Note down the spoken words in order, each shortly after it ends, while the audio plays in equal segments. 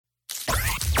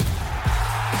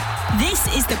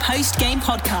This is the post-game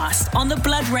podcast on the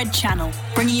Blood Red channel,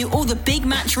 bringing you all the big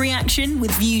match reaction with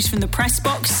views from the press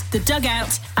box, the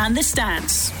dugout and the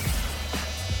stands.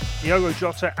 Diogo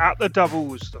Jota at the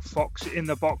doubles, the Fox in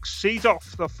the box sees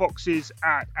off the Foxes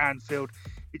at Anfield.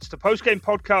 It's the post-game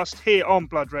podcast here on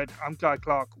Blood Red. I'm Guy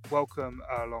Clark. Welcome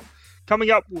along.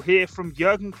 Coming up, we'll hear from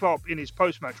Jurgen Klopp in his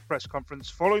post-match press conference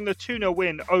following the 2-0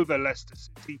 win over Leicester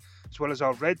City, as well as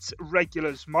our Reds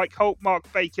regulars Mike Holt,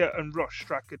 Mark Baker and Ross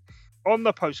Strachan on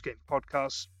the post-game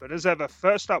podcast. But as ever,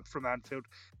 first up from Anfield,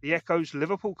 the Echo's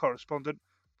Liverpool correspondent,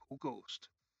 Paul Gorst.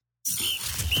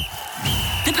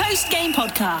 The post-game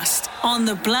podcast on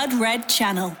the Blood Red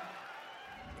channel.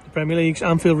 The Premier League's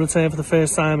Anfield return for the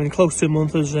first time in close to a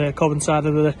month has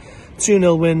coincided with a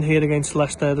 2-0 win here against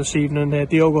Leicester this evening.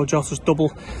 Diogo Jota's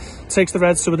double takes the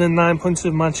Reds to within 9 points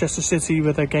of Manchester City,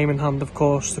 with a game in hand, of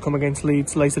course, to come against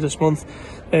Leeds later this month.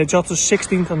 Jota's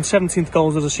 16th and 17th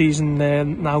goals of the season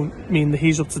now mean that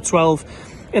he's up to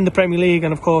 12 in the Premier League,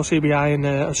 and of course he'll be eyeing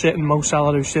a certain Mo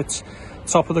Salah who sits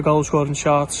top of the goal scoring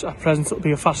charts. At present, it'll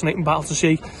be a fascinating battle to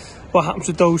see what happens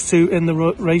with those two in the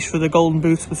race for the Golden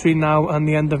Boot between now and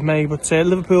the end of May. But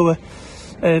Liverpool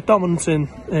were dominant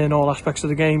in all aspects of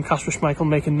the game. Kasper Schmeichel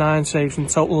making 9 saves in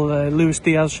total. Luis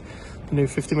Diaz, the new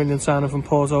 50 million signing from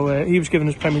Porto, he was given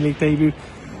his Premier League debut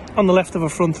on the left of a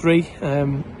front three,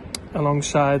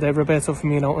 alongside Roberto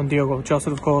Firmino and Diogo Jota,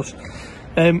 of course.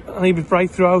 And he was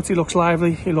bright throughout. He looks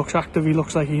lively, he looks active, he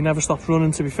looks like he never stops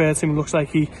running. To be fair to him, he looks like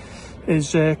he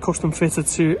is custom fitted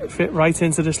to fit right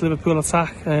into this Liverpool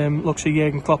attack. Looks a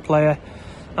Jurgen Klopp player,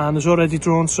 and has already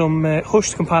drawn some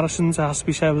hushed comparisons, it has to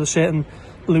be said, with a certain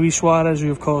Luis Suarez,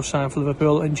 who of course signed for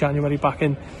Liverpool in January back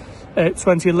in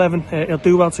 2011. He'll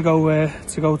do well to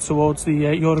go towards the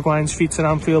Uruguayan's feet at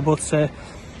Anfield, but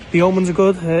the omens are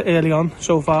good early on.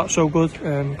 So far so good.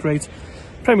 Great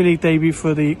Premier League debut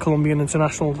for the Colombian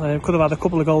international. Could have had a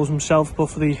couple of goals himself, but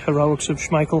for the heroics of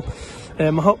Schmeichel.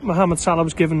 Mohamed Salah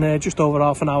was given just over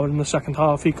half an hour in the second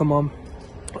half. He come on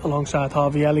alongside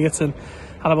Harvey Elliott and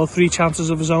had about 3 chances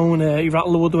of his own. He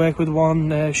rattled the woodwork with one.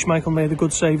 Schmeichel made a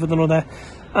good save with another,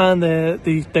 and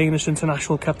the Danish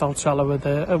international kept out Salah with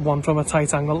one from a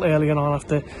tight angle earlier on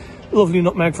after a lovely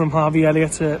nutmeg from Harvey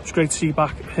Elliott. It's great to see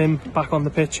him back on the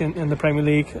pitch in the Premier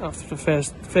League after the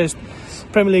first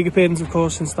Premier League appearance, of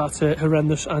course, since that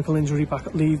horrendous ankle injury back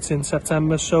at Leeds in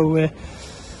September. So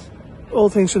all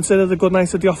things considered, a good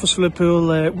night at the office for Liverpool.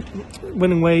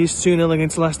 Winning ways, 2-0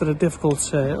 against Leicester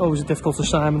are always a difficult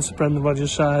assignment. Brendan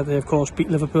Rodgers' side, they of course beat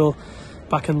Liverpool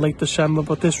back in late December,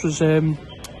 but this was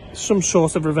some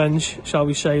sort of revenge, shall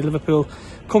we say. Liverpool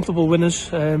comfortable winners.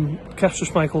 Kasper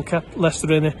Schmeichel kept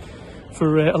Leicester in it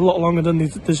for a lot longer than they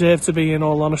deserved to be, in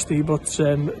all honesty, but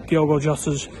Diogo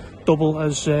Jota's double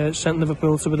has sent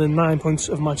Liverpool to within 9 points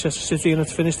of Manchester City, and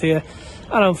it's finished here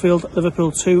at Anfield.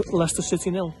 Liverpool 2, Leicester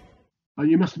City 0.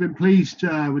 You must have been pleased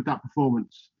with that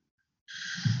performance.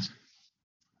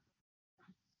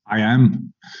 I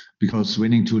am, because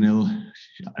winning 2-0,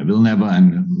 I will never,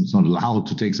 and it's not allowed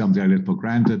to take something like that for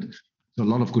granted. So a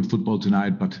lot of good football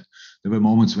tonight, but there were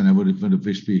moments when I would have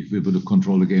wished we would have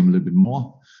controlled the game a little bit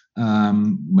more.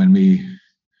 When we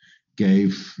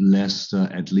gave Leicester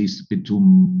at least a bit too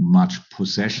much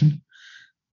possession.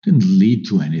 Didn't lead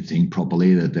to anything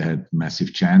properly, that they had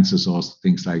massive chances or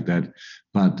things like that.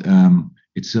 But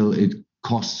it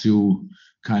costs you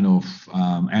kind of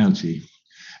energy.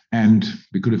 And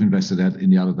we could have invested that in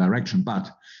the other direction.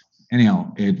 But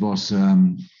anyhow, it was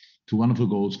 2 wonderful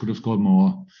goals, could have scored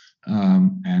more.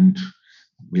 And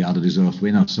we are the deserved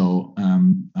winner. So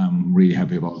I'm really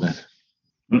happy about that.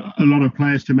 A lot of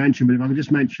players to mention, but if I could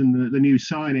just mention the new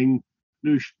signing,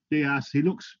 Luis Diaz. He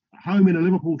looks home in a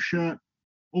Liverpool shirt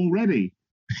already.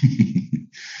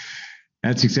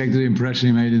 That's exactly the impression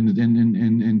he made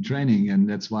in training, and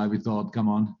that's why we thought, come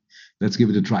on, let's give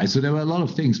it a try. So there were a lot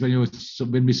of things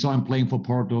when we saw him playing for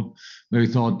Porto, where we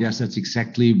thought, yes, that's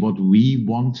exactly what we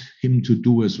want him to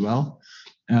do as well.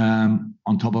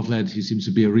 On top of that, he seems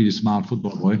to be a really smart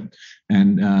football boy,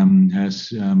 and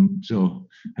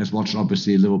has watched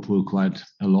obviously Liverpool quite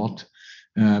a lot.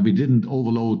 We didn't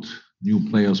overload new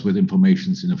players with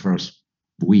informations in the first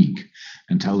week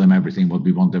and tell them everything what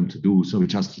we want them to do. So we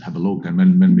just have a look, and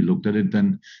when we looked at it,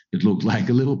 then it looked like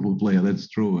a Liverpool player. That's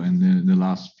true. And in the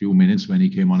last few minutes when he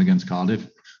came on against Cardiff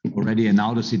already, and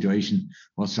now the situation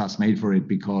was just made for it,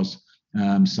 because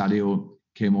Sadio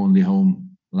came only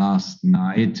home last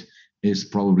night, is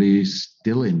probably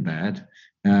still in bed,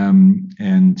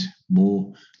 and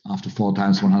Mo, after 4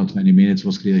 times 120 minutes,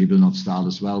 was clear he will not start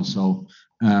as well. So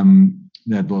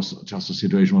that was just the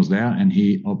situation was there, and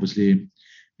he obviously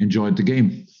enjoyed the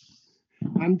game.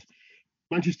 And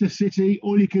Manchester City,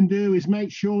 all you can do is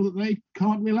make sure that they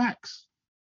can't relax.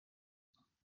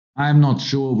 I'm not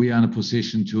sure we are in a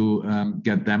position to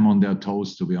get them on their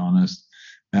toes, to be honest.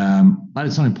 But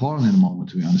it's not important in the moment,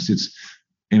 to be honest. It's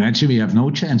eventually we have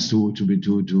no chance to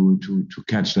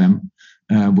catch them.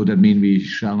 Would that mean we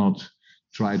shall not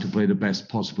try to play the best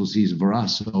possible season for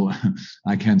us? So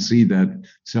I can see that.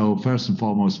 So first and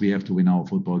foremost, we have to win our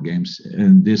football games.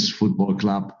 And this football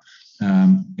club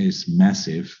is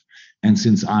massive. And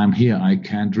since I'm here, I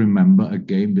can't remember a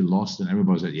game we lost and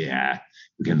everybody said, yeah,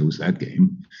 we can lose that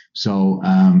game. So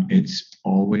it's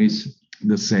always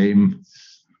the same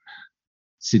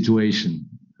situation.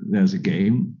 There's a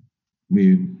game,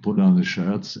 we put on the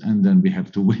shirts, and then we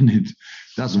have to win it.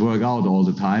 Doesn't work out all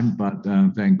the time, but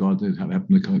thank God it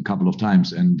happened a couple of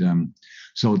times. And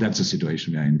so that's the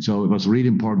situation we're in. So it was really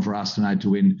important for us tonight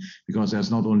to win, because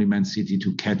there's not only Man City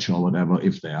to catch or whatever,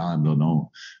 if they are, I don't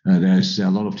know. There's a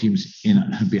lot of teams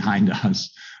behind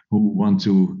us who want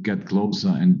to get closer,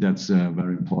 and that's a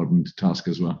very important task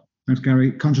as well. Thanks,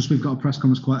 Gary. Conscious we've got a press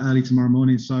conference quite early tomorrow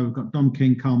morning, so we've got Dom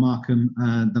King, Carl Markham,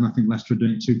 then I think Leicester are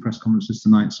doing 2 press conferences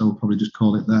tonight, so we'll probably just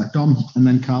call it there. Dom, and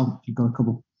then Carl, you've got a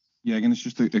couple. Yeah, again, it's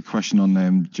just a question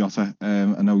on Jota.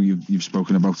 I know you've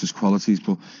spoken about his qualities,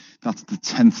 but that's the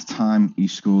 10th time he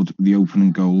scored the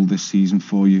opening goal this season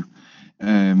for you.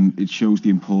 It shows the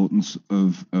importance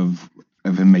of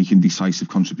him making decisive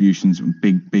contributions,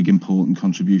 big important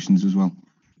contributions as well.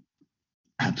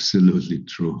 Absolutely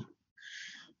true.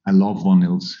 I love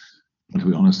 1-0s, to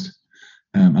be honest.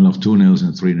 I love 2-0s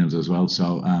and 3-0s as well.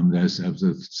 So there's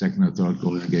the second or third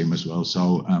goal in the game as well.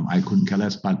 So I couldn't care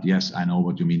less. But yes, I know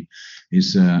what you mean.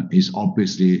 He's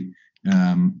obviously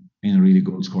in a really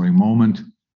goal scoring moment,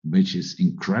 which is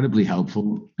incredibly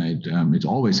helpful. It's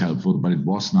always helpful, but it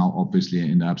was now obviously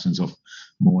in the absence of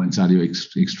Mo and Sadio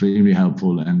extremely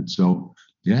helpful. And so,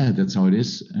 yeah, that's how it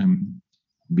is.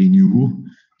 We knew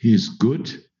he's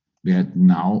good. We had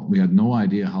no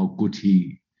idea how good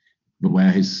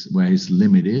where his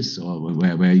limit is or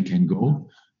where he can go.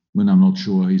 When I'm not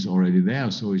sure he's already there,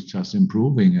 so he's just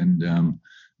improving. And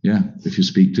if you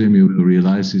speak to him, you will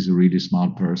realize he's a really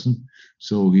smart person.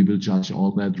 So he will judge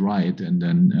all that right, and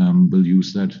then will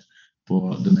use that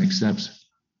for the next steps.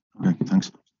 Okay,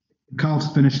 thanks. Carl to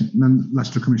finish, and then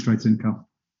Leicester coming straight in. Carl.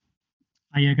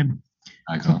 Hi, Jürgen.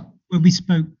 Hi, Carl. When we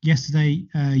spoke yesterday,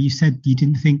 you said you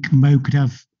didn't think Mo could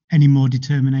have any more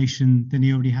determination than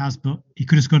he already has, but he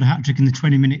could have scored a hat-trick in the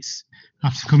 20 minutes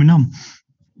after coming on.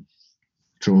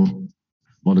 True.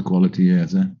 What a quality he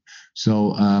has.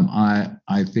 So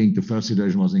I think the first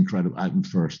situation was incredible.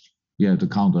 First, the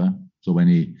counter. So when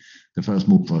the first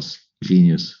move was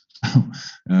genius.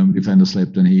 Defender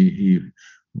slipped and he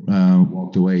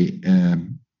walked away.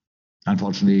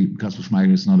 Unfortunately, Kasper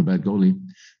Schmeichel is not a bad goalie,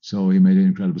 so he made an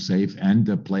incredible save, and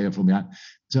the player from behind.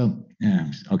 So,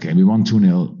 we won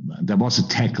 2-0. There was a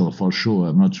tackle for sure.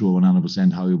 I'm not sure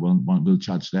 100% how you will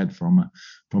judge that from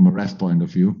a ref point of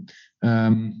view.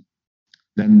 Then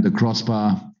the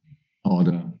crossbar, or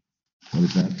the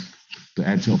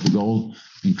edge of the goal,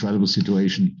 incredible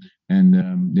situation.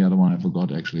 And the other one I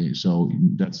forgot actually. So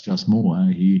that's just more.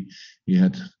 He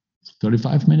had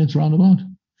 35 minutes roundabout.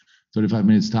 35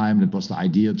 minutes time. That was the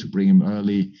idea, to bring him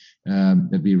early,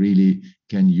 that we really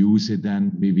can use it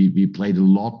then. We played a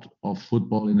lot of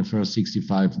football in the first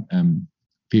 55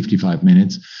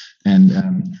 minutes.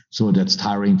 And so that's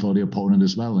tiring for the opponent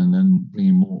as well. And then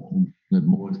bringing more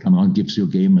coming on gives your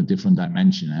game a different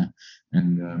dimension.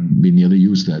 And we nearly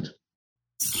used that.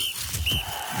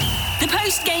 The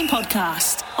post-game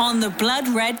podcast on the Blood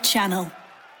Red channel.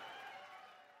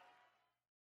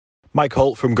 Mike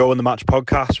Holt from Go on the Match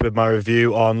podcast with my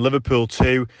review on Liverpool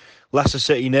 2, Leicester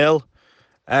City 0.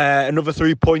 Another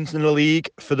 3 points in the league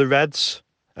for the Reds,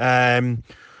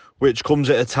 which comes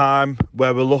at a time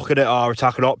where we're looking at our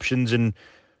attacking options and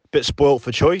a bit spoilt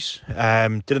for choice.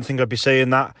 Didn't think I'd be saying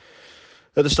that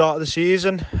at the start of the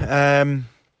season.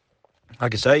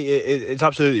 Like I say, it's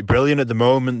absolutely brilliant at the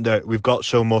moment that we've got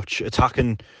so much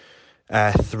attacking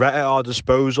threat at our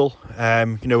disposal.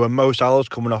 When Mo Salah's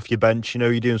coming off your bench,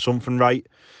 you're doing something right.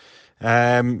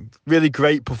 Really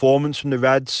great performance from the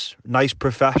Reds. Nice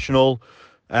professional.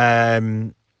 We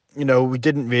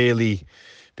didn't really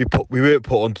we weren't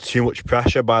put under too much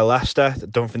pressure by Leicester. I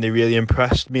don't think they really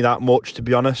impressed me that much, to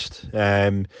be honest.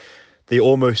 They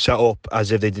almost set up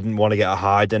as if they didn't want to get a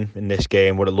hiding in this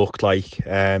game, what it looked like,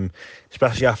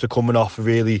 especially after coming off a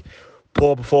really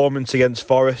poor performance against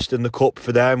Forest in the Cup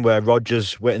for them, where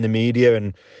Rodgers went in the media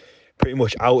and pretty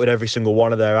much outed every single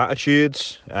one of their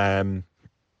attitudes. But,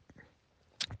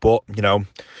 I'm not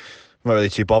really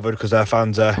too bothered because their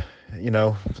fans are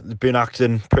they've been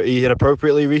acting pretty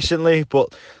inappropriately recently,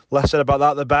 but less said about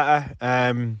that, the better.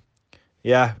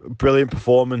 Brilliant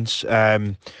performance.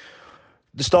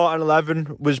 The starting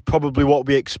 11 was probably what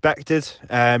we expected.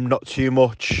 Not too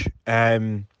much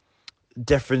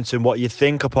difference in what you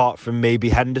think, apart from maybe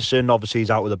Henderson. Obviously,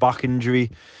 he's out with a back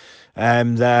injury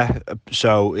there,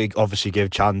 so it obviously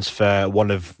gave chance for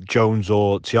one of Jones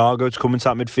or Thiago to come into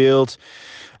that midfield.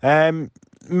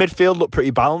 Midfield looked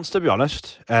pretty balanced, to be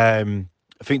honest. I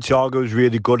think Thiago's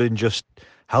really good in just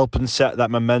helping set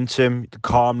that momentum, the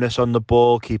calmness on the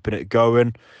ball, keeping it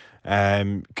going.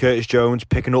 Curtis Jones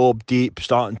picking it up deep,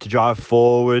 starting to drive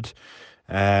forward.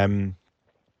 Fabinho's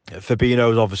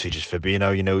obviously just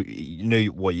Fabinho. You know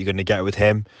what you're going to get with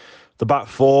him. The back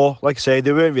four, like I say,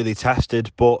 they weren't really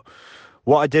tested, but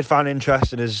what I did find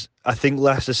interesting is I think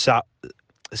Leicester set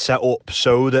up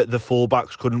so that the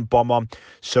fullbacks couldn't bomb on,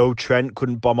 so Trent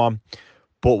couldn't bomb on.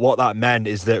 But what that meant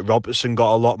is that Robertson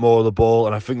got a lot more of the ball,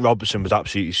 and I think Robertson was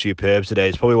absolutely superb today.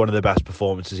 It's probably one of the best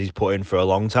performances he's put in for a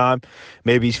long time.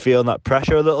 Maybe he's feeling that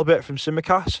pressure a little bit from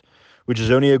Tsimikas, which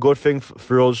is only a good thing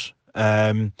for us.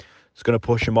 It's going to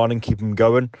push him on and keep him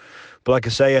going. But like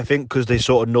I say, I think because they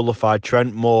sort of nullified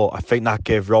Trent more, I think that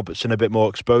gave Robertson a bit more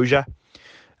exposure.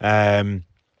 Van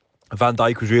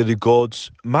Dijk was really good.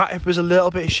 Matip was a little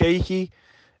bit shaky.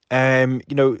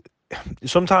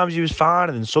 Sometimes he was fine,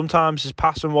 and then sometimes his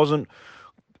passing wasn't,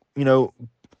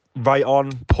 right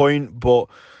on point. But,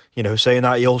 saying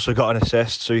that, he also got an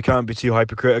assist, so you can't be too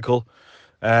hypercritical.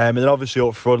 And then obviously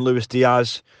up front, Luis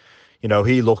Diaz,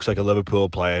 he looks like a Liverpool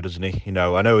player, doesn't he?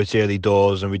 I know it's early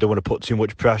doors and we don't want to put too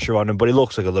much pressure on him, but he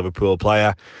looks like a Liverpool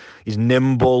player. He's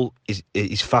nimble,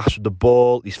 he's fast with the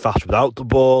ball, he's fast without the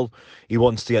ball, he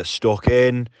wants to get stuck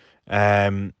in.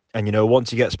 And,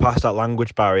 once he gets past that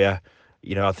language barrier,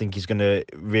 I think he's going to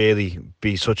really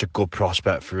be such a good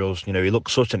prospect for us. He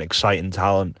looks such an exciting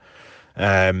talent.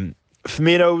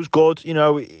 Firmino's good.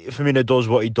 Firmino does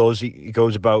what he does. He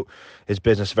goes about his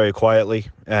business very quietly.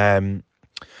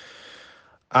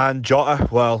 And Jota,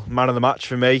 well, man of the match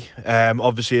for me.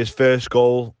 Obviously, his first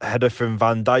goal, header from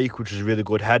Van Dijk, which was a really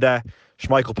good header.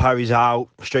 Schmeichel parries out,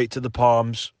 straight to the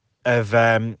palms of,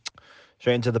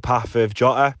 straight into the path of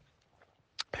Jota,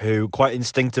 who quite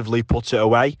instinctively puts it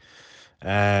away.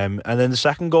 And then the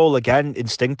second goal, again,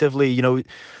 instinctively,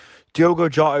 Diogo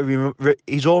Jota,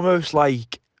 he's almost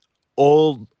like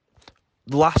all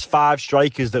the last five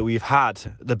strikers that we've had,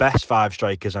 the best five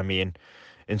strikers, I mean,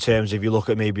 in terms of you look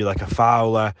at maybe like a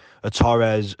Fowler, a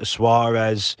Torres, a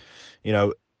Suarez,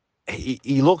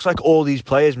 he looks like all these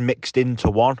players mixed into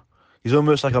one. He's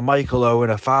almost like a Michael Owen,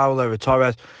 a Fowler, a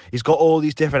Torres. He's got all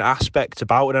these different aspects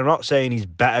about it. I'm not saying he's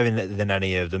better than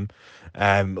any of them,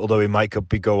 although he might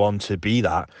go on to be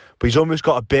that. But he's almost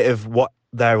got a bit of what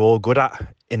they're all good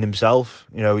at in himself.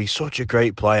 He's such a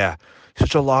great player.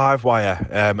 Such a live wire.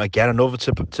 Again, another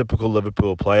typical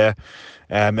Liverpool player.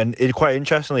 And quite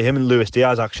interestingly, him and Luis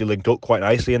Diaz actually linked up quite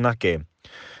nicely in that game.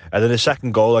 And then the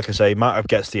second goal, like I say, Matip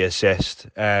gets the assist.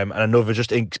 And another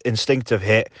just instinctive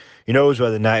hit. He knows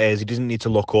where the net is. He doesn't need to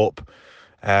look up.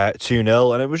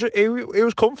 2-0. And it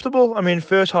was comfortable. I mean,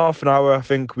 first half an hour, I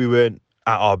think we weren't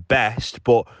at our best,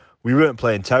 but we weren't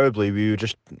playing terribly. We were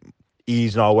just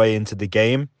easing our way into the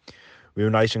game. We were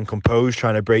nice and composed,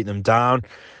 trying to break them down.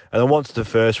 And then once the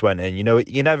first went in,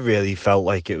 you never really felt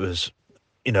like it was,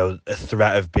 a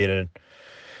threat of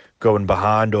going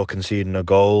behind or conceding a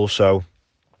goal. So,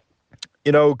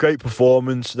 great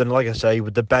performance. Then, like I say,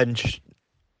 with the bench,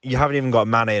 you haven't even got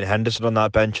Mane and Henderson on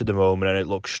that bench at the moment, and it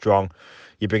looks strong.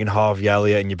 You're bringing Harvey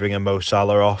Elliott and you're bringing Mo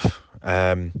Salah off,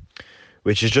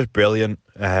 which is just brilliant.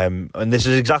 And this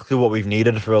is exactly what we've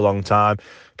needed for a long time.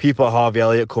 People like Harvey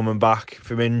Elliott coming back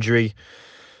from injury.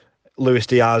 Luis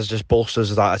Diaz just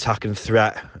bolsters that attacking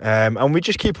threat. And we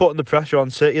just keep putting the pressure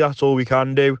on City. That's all we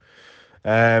can do.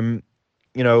 That's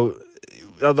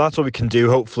what we can do.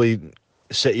 Hopefully,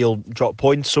 City will drop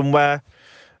points somewhere.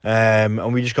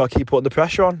 And we just got to keep putting the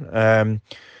pressure on.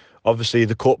 Obviously,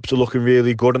 the Cups are looking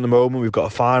really good at the moment. We've got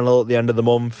a final at the end of the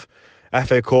month.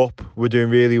 FA Cup, we're doing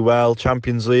really well.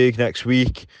 Champions League next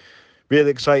week.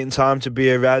 Really exciting time to be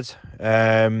a Red.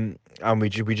 And we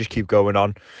just keep going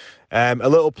on. A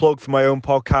little plug for my own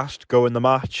podcast, Go in the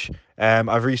Match.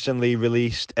 I've recently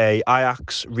released a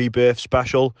Ajax Rebirth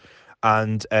special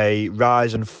and a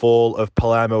Rise and Fall of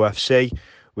Palermo FC,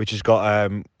 which has got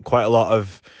quite a lot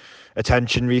of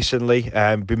attention recently.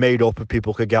 Be made up if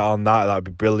people could get on that. That'd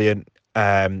be brilliant.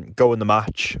 Go in the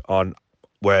Match on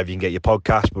wherever you can get your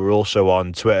podcast, but we're also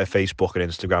on Twitter, Facebook,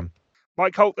 and Instagram.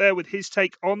 Mike Holt there with his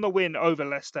take on the win over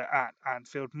Leicester at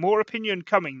Anfield. More opinion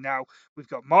coming now. We've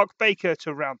got Mark Baker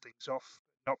to round things off.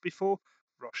 Not before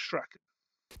Ross Strachan.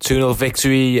 2-0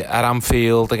 victory at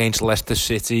Anfield against Leicester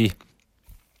City.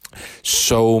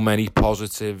 So many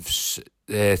positives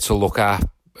to look at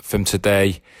from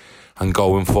today and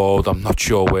going forward. I'm not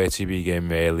sure where to begin,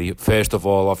 really. First of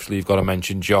all, obviously, you've got to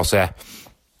mention Jota.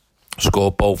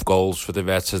 Scored both goals for the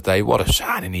Reds today. What a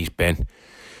signing he's been.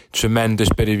 Tremendous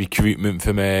bit of recruitment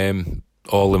from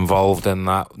all involved in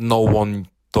that. No one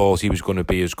thought he was going to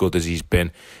be as good as he's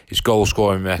been. His goal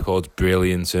scoring record's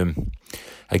brilliant.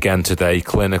 Again today,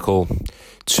 clinical.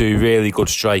 2 really good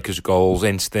strikers' goals,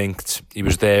 instinct. He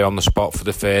was there on the spot for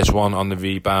the first one on the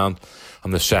rebound,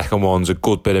 and the second one's a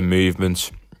good bit of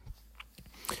movement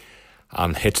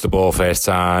and hits the ball first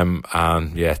time.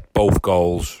 And yeah, both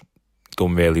goals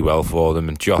done really well for them.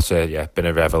 And Jota, been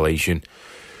a revelation.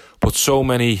 But so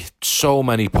many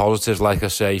positives, like I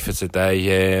say, for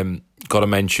today. Got to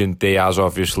mention Diaz,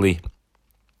 obviously.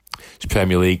 His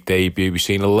Premier League debut. We've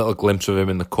seen a little glimpse of him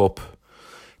in the Cup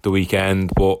the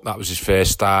weekend, but that was his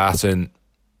first start, and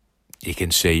you can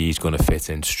see he's going to fit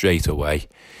in straight away.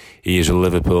 He is a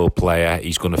Liverpool player.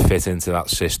 He's going to fit into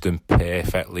that system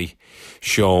perfectly.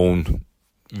 Shown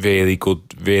really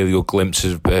good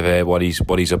glimpses of what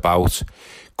he's about.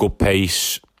 Good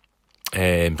pace. Got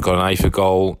an eye for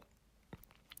goal.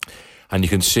 And you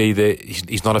can see that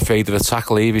he's not afraid of the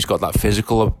tackle either. He's got that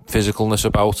physicalness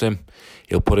about him.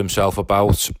 He'll put himself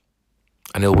about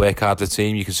and he'll work hard the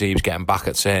team. You can see he was getting back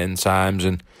at certain times.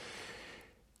 And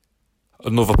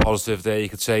another positive there, you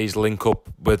could say his link up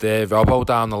with Robbo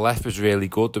down the left was really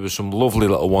good. There was some lovely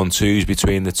little 1-2s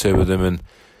between the two of them, and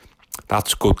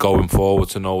that's good going forward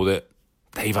to know that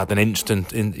they've had an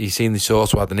instant. You've seen they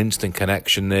sort of had an instant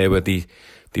connection there where they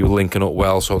were linking up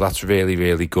well. So that's really,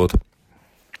 really good.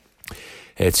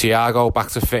 Thiago back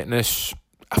to fitness.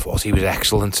 I thought he was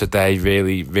excellent today.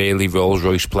 Really, really Rolls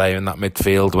Royce player in that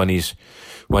midfield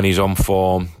when he's on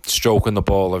form, stroking the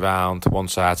ball around one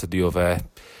side to the other.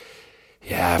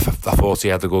 Yeah, I thought he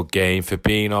had a good game.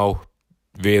 Fabinho,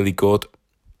 really good.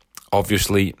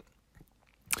 Obviously,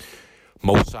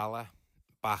 Mo Salah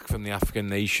back from the African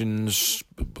nations.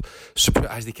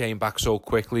 Surprised he came back so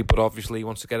quickly, but obviously he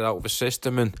wants to get it out of the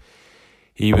system, and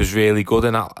he was really good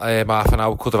in that half an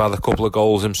hour. Could have had a couple of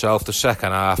goals himself the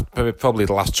second half, probably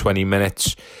the last 20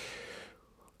 minutes.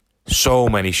 So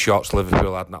many shots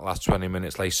Liverpool had in that last 20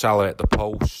 minutes, like Salah at the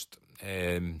post.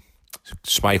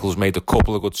 Schmeichel's made a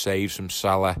couple of good saves from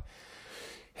Salah.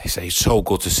 It's so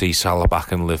good to see Salah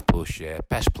back in Liverpool shirt.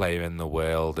 Best player in the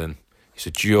world, and it's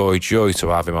a joy to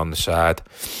have him on the side.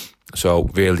 So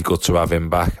really good to have him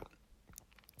back.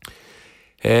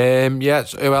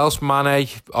 Who else? Mane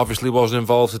obviously wasn't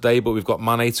involved today, but we've got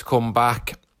Mane to come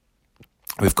back.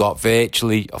 We've got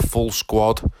virtually a full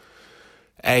squad.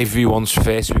 Everyone's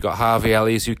fit. We've got Harvey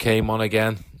Elliott who came on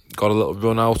again. Got a little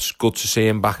run out. Good to see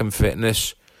him back in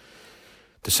fitness.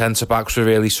 The centre-backs were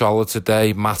really solid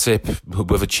today. Matip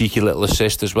with a cheeky little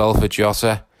assist as well for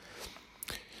Jota.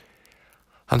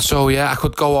 And so, I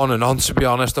could go on and on, to be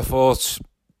honest. I thought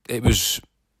it was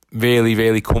really,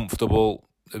 really comfortable.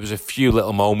 There was a few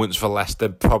little moments for Leicester,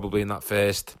 probably in that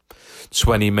first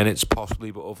 20 minutes,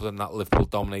 possibly. But other than that, Liverpool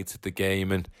dominated the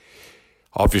game. And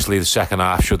obviously the second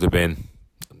half should have been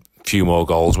a few more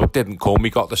goals, but didn't come. We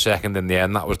got the second in the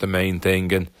end. That was the main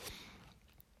thing. And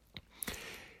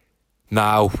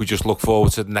now we just look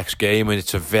forward to the next game. And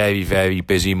it's a very, very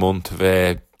busy month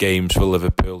of games for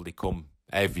Liverpool. They come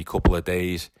every couple of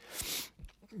days.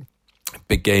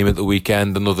 Big game at the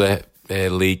weekend, another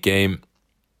league game.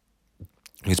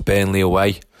 It's Burnley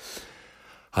away.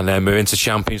 And then we're into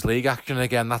Champions League action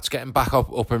again. That's getting back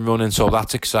up and running, so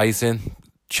that's exciting.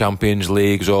 Champions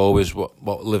League's always what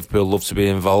Liverpool love to be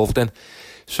involved in.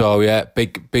 So,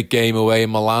 big game away in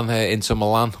Milan, Inter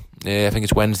Milan. I think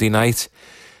it's Wednesday night.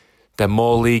 Then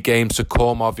more league games to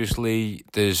come, obviously.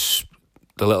 There's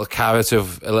the little carrot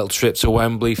of a little trip to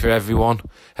Wembley for everyone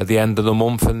at the end of the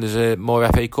month, and there's more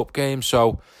FA Cup games.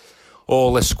 So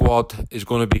all the squad is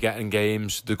going to be getting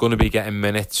games. They're going to be getting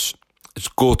minutes. It's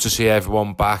good to see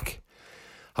everyone back.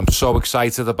 I'm so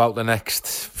excited about the next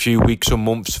few weeks and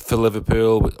months for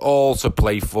Liverpool, with all to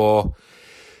play for.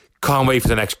 Can't wait for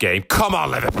the next game. Come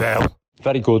on, Liverpool!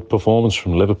 Very good performance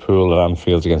from Liverpool at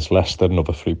Anfield against Leicester.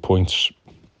 Another 3 points,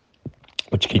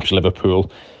 which keeps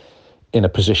Liverpool in a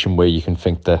position where you can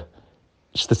think that,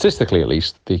 statistically at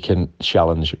least, they can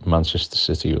challenge Manchester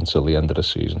City until the end of the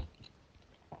season.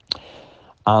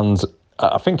 And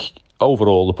I think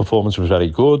overall the performance was very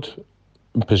good.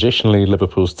 Positionally,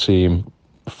 Liverpool's team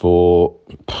for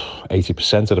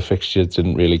 80% of the fixture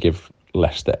didn't really give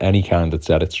Leicester any kind of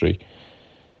territory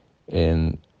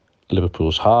in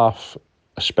Liverpool's half,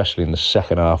 especially in the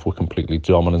second half, were completely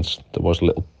dominant. There was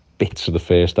little bits of the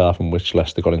first half in which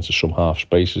Leicester got into some half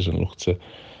spaces and looked to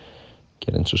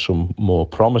get into some more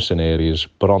promising areas.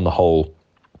 But on the whole,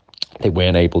 they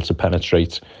weren't able to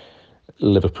penetrate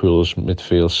Liverpool's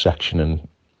midfield section, and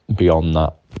beyond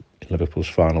that, Liverpool's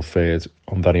final third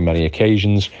on very many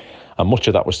occasions. And much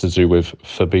of that was to do with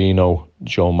Fabinho,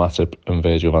 Joel Matip and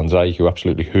Virgil van Dijk, who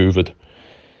absolutely hoovered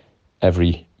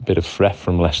every bit of threat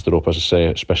from Leicester up, as I say,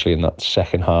 especially in that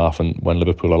second half. And when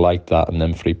Liverpool are like that, and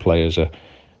then three players are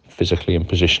physically and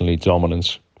positionally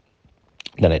dominant,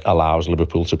 then it allows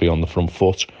Liverpool to be on the front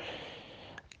foot,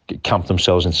 camp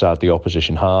themselves inside the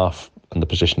opposition half, and the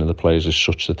position of the players is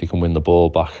such that they can win the ball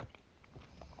back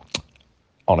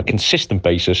on a consistent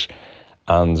basis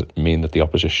and mean that the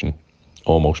opposition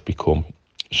almost become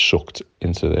sucked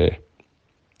into their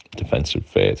defensive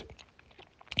third.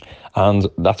 And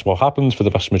that's what happened for the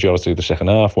vast majority of the second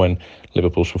half, when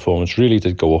Liverpool's performance really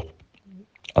did go up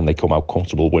and they come out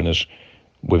comfortable winners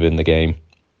within the game.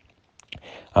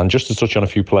 And just to touch on a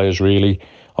few players, really,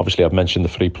 obviously I've mentioned the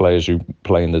three players who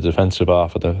play in the defensive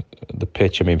half of the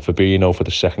pitch. I mean, Fabinho for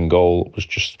the second goal was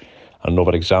just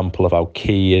another example of how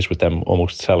key he is, with them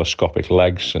almost telescopic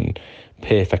legs and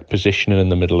perfect positioning in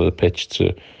the middle of the pitch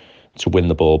to win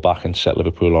the ball back and set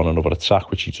Liverpool on another attack,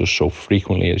 which he does so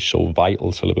frequently, is so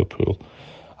vital to Liverpool.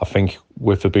 I think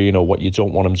with Fabinho, what you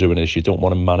don't want him doing is you don't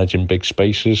want him managing big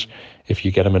spaces. If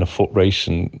you get him in a foot race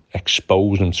and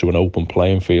expose him to an open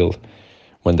playing field,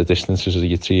 when the distances of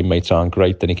your teammates aren't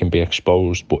great, then he can be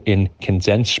exposed. But in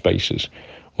condensed spaces,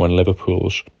 when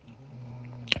Liverpool's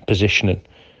positioning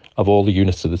of all the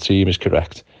units of the team is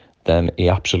correct, then he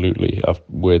absolutely, I've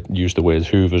used the word,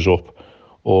 hoovers up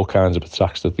all kinds of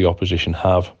attacks that the opposition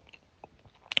have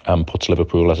and puts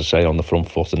Liverpool, as I say, on the front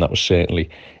foot. And that was certainly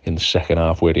in the second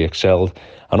half where he excelled,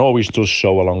 and always does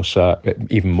so alongside,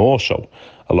 even more so,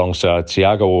 alongside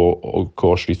Thiago, who of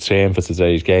course returned for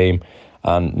today's game.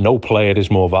 And no player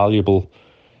is more valuable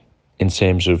in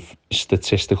terms of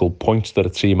statistical points that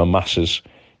a team amasses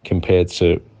compared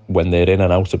to when they're in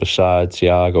and out of a side.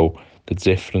 Thiago, the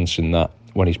difference in that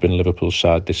when he's been Liverpool's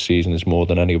side this season is more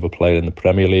than any other player in the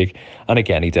Premier League. And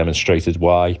again, he demonstrated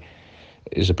why.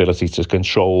 His ability to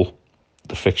control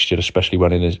the fixture, especially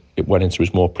when it went into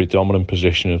his more predominant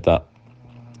position of that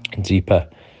deeper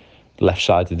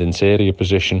left-sided interior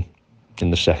position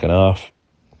in the second half,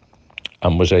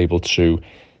 and was able to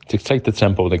dictate the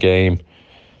tempo of the game,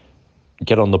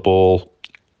 get on the ball,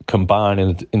 combine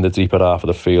in the deeper half of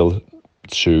the field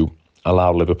to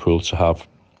allow Liverpool to have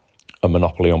a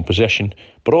monopoly on possession.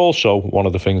 But also, one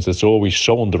of the things that's always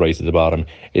so underrated about him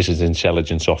is his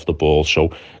intelligence off the ball.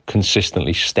 So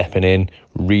consistently stepping in,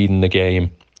 reading the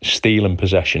game, stealing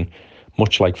possession,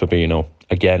 much like Fabinho.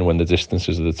 Again, when the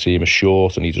distances of the team are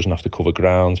short and he doesn't have to cover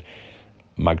ground,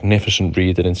 magnificent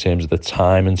reader in terms of the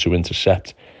timing to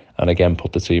intercept, and again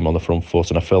put the team on the front foot.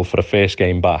 And I felt for the first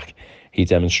game back, he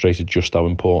demonstrated just how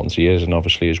important he is, and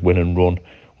obviously his win and run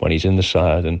when he's in the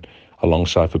side and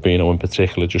alongside Fabinho in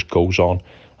particular just goes on.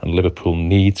 And Liverpool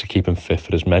need to keep him fit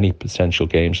for as many potential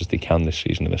games as they can this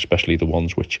season, and especially the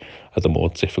ones which are the more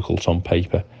difficult on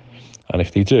paper. And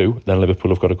if they do, then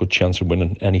Liverpool have got a good chance of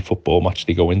winning any football match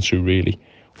they go into, really,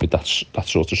 with that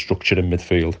sort of structure in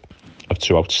midfield of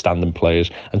two outstanding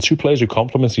players, and two players who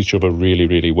complement each other really,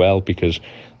 really well, because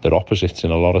they're opposites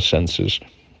in a lot of senses.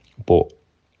 But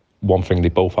one thing they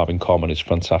both have in common is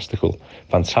fantastic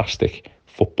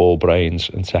football brains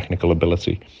and technical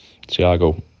ability.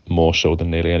 Thiago more so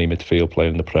than nearly any midfield player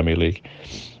in the Premier League.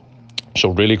 So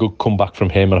really good comeback from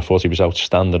him, and I thought he was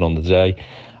outstanding on the day.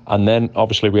 And then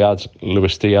obviously we had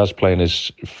Luis Diaz playing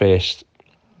his first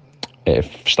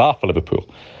start for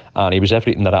Liverpool, and he was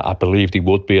everything that I believed he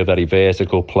would be. A very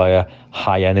vertical player,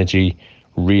 high energy,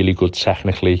 really good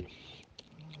technically,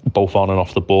 both on and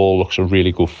off the ball, looks a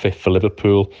really good fit for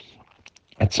Liverpool.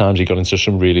 At times he got into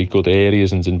some really good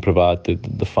areas and didn't provide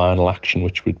the final action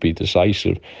which would be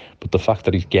decisive. But the fact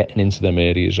that he's getting into them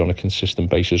areas on a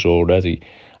consistent basis already,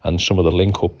 and some of the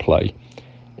link-up play,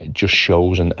 it just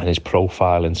shows, and his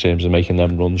profile in terms of making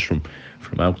them runs from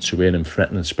out to in and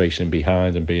threatening space in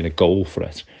behind and being a goal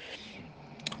threat,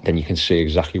 then you can see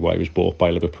exactly why he was bought by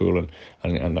Liverpool.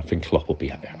 And I think Klopp will be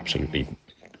absolutely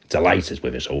delighted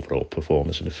with his overall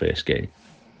performance in the first game.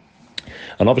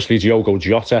 And obviously Diogo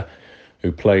Jota,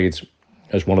 who played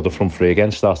as one of the front three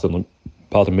again, started on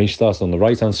the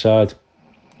right-hand side,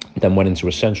 then went into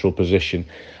a central position.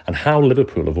 And how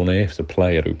Liverpool have unearthed a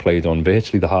player who played on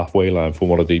virtually the halfway line for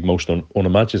one of the most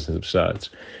unimaginative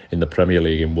sides in the Premier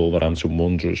League in Wolverhampton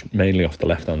Wanderers, mainly off the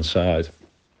left-hand side,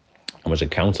 and was a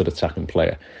counter-attacking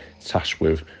player tasked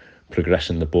with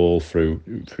progressing the ball through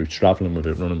travelling with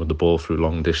it, running with the ball through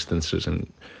long distances,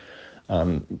 and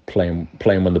and playing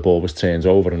when the ball was turned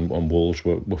over and Wolves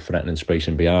were threatening space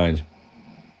in behind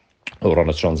or on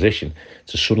a transition,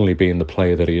 to suddenly being the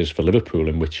player that he is for Liverpool,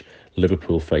 in which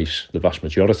Liverpool face the vast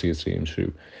majority of teams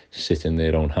who sit in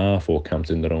their own half or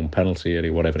camped in their own penalty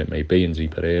area, whatever it may be, in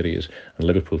deeper areas, and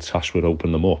Liverpool's task would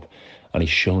open them up. And he's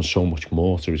shown so much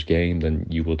more to his game than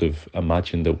you would have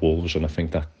imagined at Wolves, and I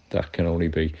think that can only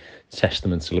be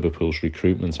testament to Liverpool's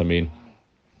recruitment. I mean,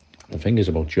 the thing is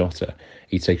about Jota,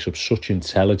 he takes up such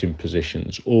intelligent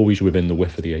positions, always within the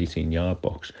width of the 18-yard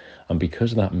box. And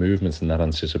because of that movement and that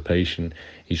anticipation,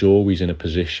 he's always in a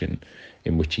position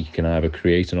in which he can either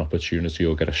create an opportunity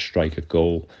or get a strike at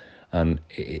goal. And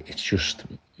it's just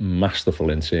masterful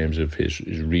in terms of his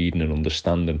reading and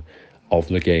understanding of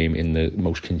the game in the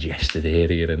most congested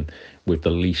area and with the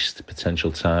least potential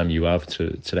time you have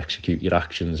to execute your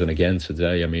actions. And again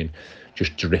today, I mean,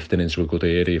 just drifting into a good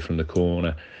area from the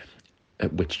corner,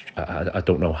 which I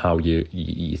don't know how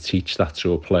you teach that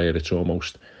to a player. It's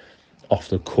almost off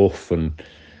the cuff and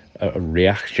a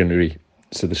reactionary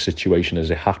to the situation as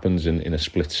it happens in a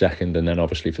split second. And then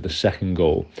obviously for the second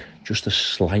goal, just a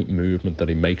slight movement that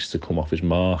he makes to come off his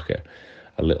marker,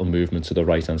 a little movement to the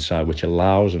right hand side, which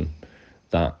allows him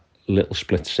that little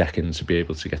split second to be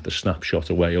able to get the snapshot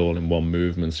away all in one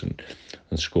movement and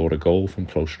score a goal from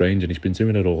close range. And he's been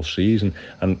doing it all season.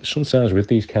 And sometimes with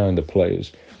these kind of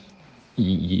players,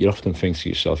 you often think to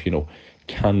yourself, you know,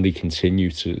 can they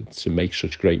continue to make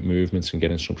such great movements and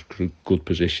get in such good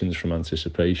positions from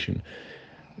anticipation?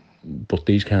 But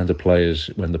these kind of players,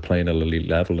 when they're playing at elite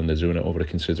level and they're doing it over a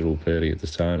considerable period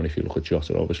of time, and if you look at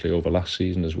Jota, obviously over last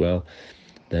season as well,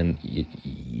 then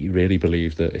you really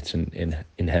believe that it's an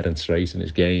inherent trait in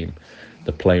his game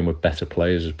that playing with better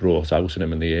players has brought out in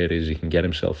him in the areas he can get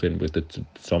himself in with the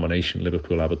domination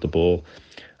Liverpool have at the ball.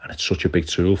 And it's such a big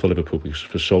tool for Liverpool, because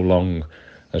for so long,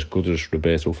 as good as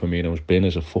Roberto Firmino has been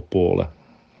as a footballer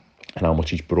and how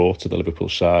much he's brought to the Liverpool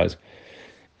side,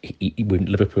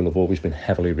 Liverpool have always been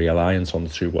heavily reliant on the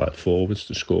two wide forwards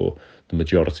to score the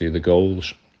majority of the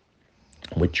goals.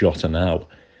 And with Jota now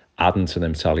adding to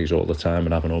them tallies all the time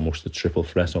and having almost a triple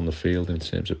threat on the field in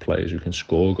terms of players who can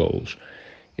score goals,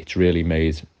 it's really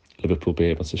made Liverpool be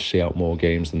able to see out more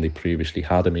games than they previously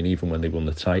had. I mean, even when they won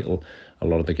the title, a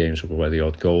lot of the games were by the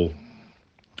odd goal.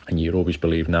 And you always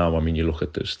believe now, I mean, you look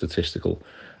at the statistical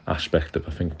aspect of,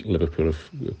 I think Liverpool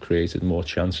have created more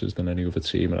chances than any other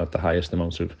team and had the highest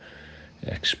amount of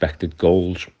expected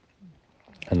goals.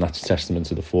 And that's a testament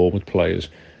to the forward players,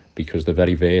 because they're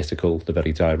very vertical, they're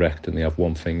very direct, and they have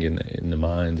one thing in the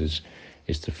mind is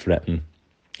to threaten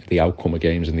the outcome of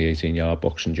games in the 18-yard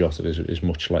box. And Jota is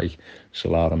much like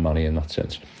Salah and Mane in that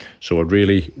sense. So a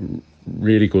really,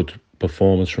 really good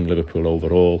performance from Liverpool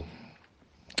overall.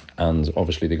 And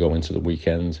obviously they go into the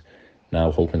weekend now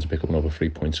hoping to pick up another 3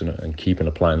 points and keeping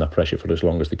applying that pressure for as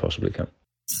long as they possibly can.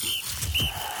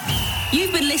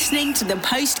 You've been listening to the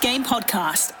post-game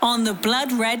podcast on the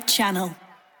Blood Red channel.